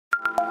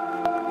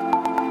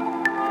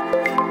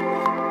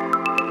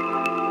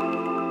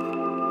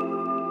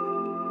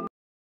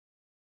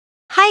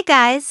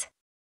Hi guys!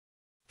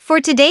 For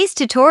today's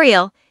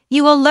tutorial,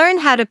 you will learn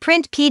how to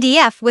print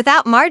PDF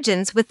without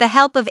margins with the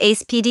help of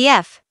Ace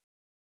PDF.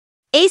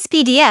 Ace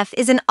PDF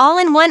is an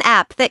all-in-one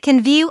app that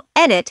can view,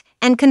 edit,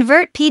 and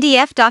convert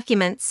PDF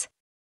documents.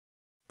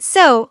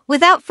 So,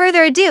 without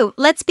further ado,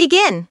 let's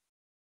begin.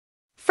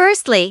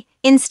 Firstly,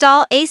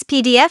 install Ace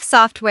PDF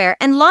software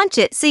and launch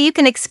it so you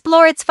can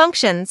explore its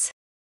functions.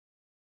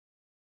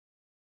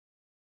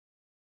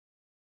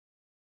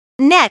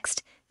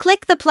 Next,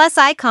 click the plus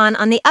icon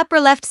on the upper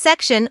left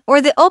section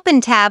or the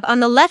Open tab on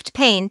the left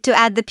pane to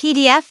add the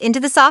PDF into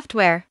the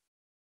software.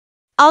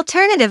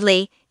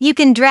 Alternatively, you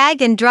can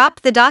drag and drop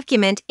the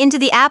document into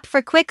the app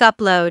for quick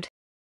upload.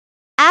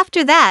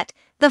 After that,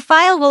 the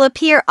file will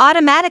appear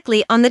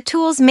automatically on the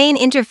tool's main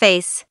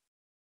interface.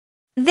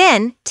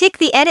 Then, tick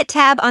the Edit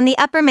tab on the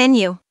upper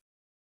menu.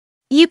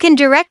 You can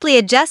directly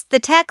adjust the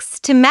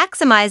text to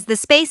maximize the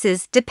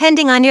spaces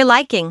depending on your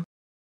liking.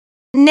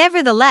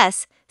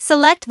 Nevertheless,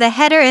 select the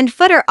header and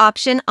footer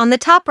option on the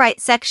top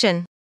right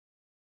section.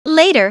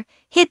 Later,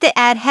 hit the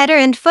Add Header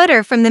and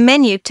Footer from the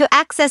menu to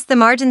access the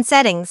margin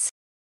settings.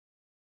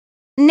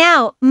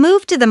 Now,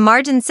 move to the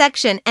margin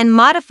section and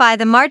modify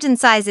the margin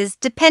sizes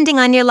depending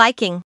on your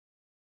liking.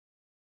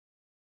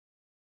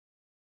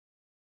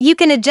 You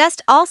can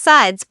adjust all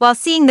sides while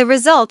seeing the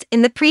result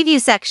in the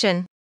preview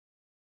section.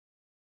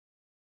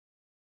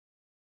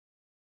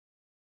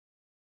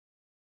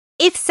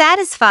 If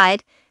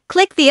satisfied,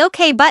 click the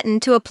OK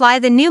button to apply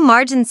the new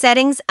margin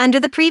settings under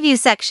the preview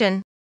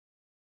section.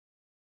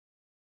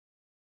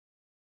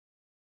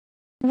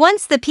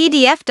 Once the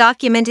PDF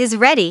document is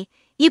ready,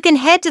 you can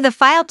head to the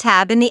File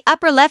tab in the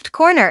upper left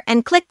corner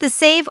and click the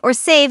Save or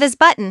Save As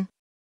button.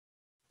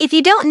 If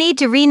you don't need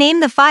to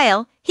rename the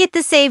file, hit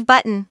the Save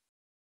button.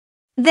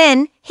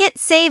 Then, hit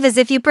Save As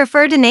if you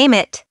prefer to name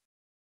it.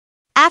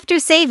 After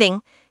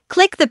saving,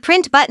 click the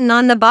Print button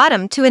on the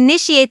bottom to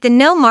initiate the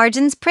no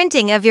margins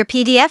printing of your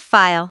PDF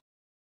file.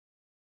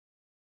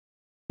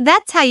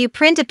 That's how you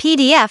print a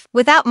PDF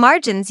without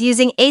margins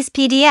using Ace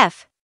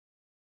PDF.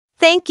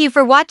 Thank you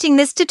for watching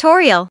this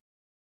tutorial.